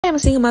I'm a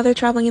single mother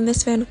traveling in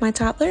this van with my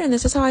toddler, and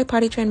this is how I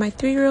potty trained my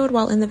 3-year-old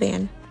while in the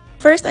van.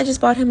 First, I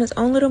just bought him his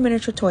own little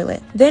miniature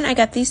toilet. Then I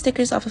got these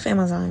stickers off of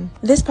Amazon.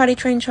 This potty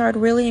train chart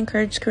really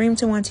encouraged Kareem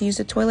to want to use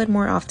the toilet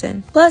more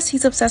often. Plus,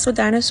 he's obsessed with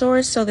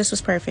dinosaurs, so this was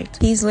perfect.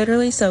 He's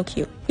literally so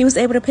cute. He was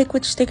able to pick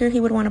which sticker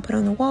he would want to put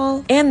on the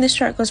wall, and this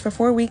chart goes for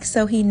 4 weeks,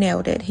 so he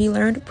nailed it. He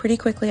learned pretty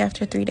quickly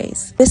after 3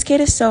 days. This kid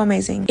is so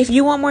amazing. If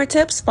you want more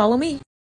tips, follow me.